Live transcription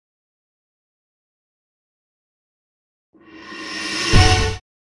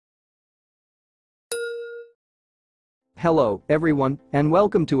Hello, everyone, and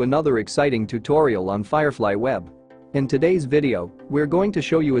welcome to another exciting tutorial on Firefly Web. In today's video, we're going to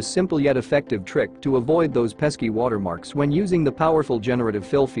show you a simple yet effective trick to avoid those pesky watermarks when using the powerful Generative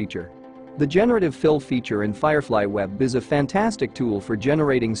Fill feature. The Generative Fill feature in Firefly Web is a fantastic tool for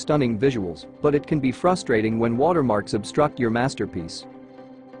generating stunning visuals, but it can be frustrating when watermarks obstruct your masterpiece.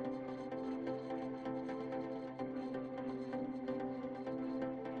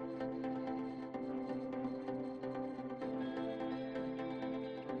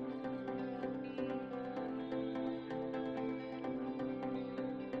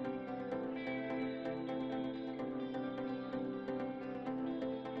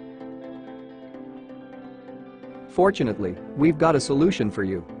 Fortunately, we've got a solution for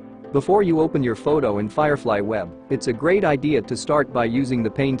you. Before you open your photo in Firefly Web, it's a great idea to start by using the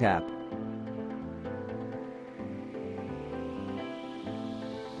Paint app.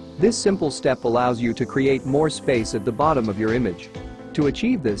 This simple step allows you to create more space at the bottom of your image. To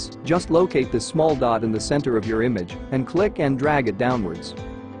achieve this, just locate the small dot in the center of your image and click and drag it downwards.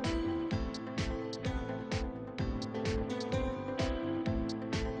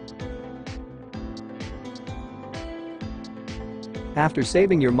 After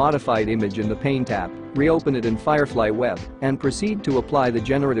saving your modified image in the Paint app, reopen it in Firefly Web and proceed to apply the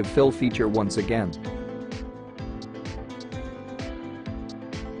Generative Fill feature once again.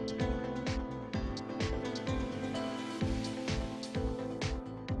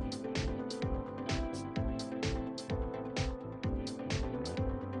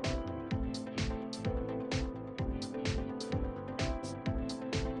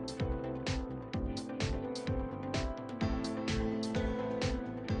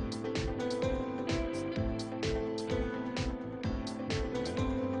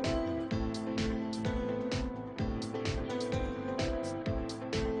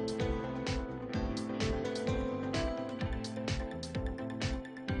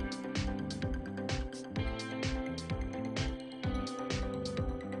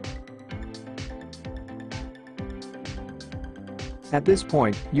 At this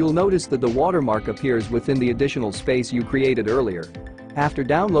point, you'll notice that the watermark appears within the additional space you created earlier. After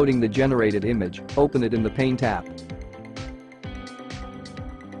downloading the generated image, open it in the Paint app.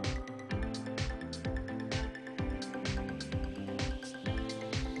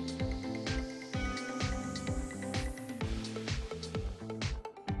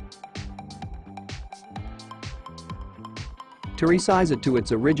 To resize it to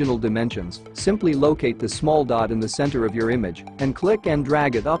its original dimensions, simply locate the small dot in the center of your image and click and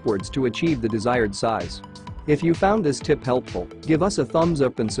drag it upwards to achieve the desired size. If you found this tip helpful, give us a thumbs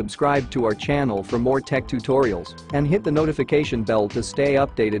up and subscribe to our channel for more tech tutorials and hit the notification bell to stay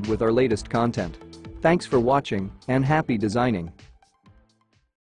updated with our latest content. Thanks for watching and happy designing.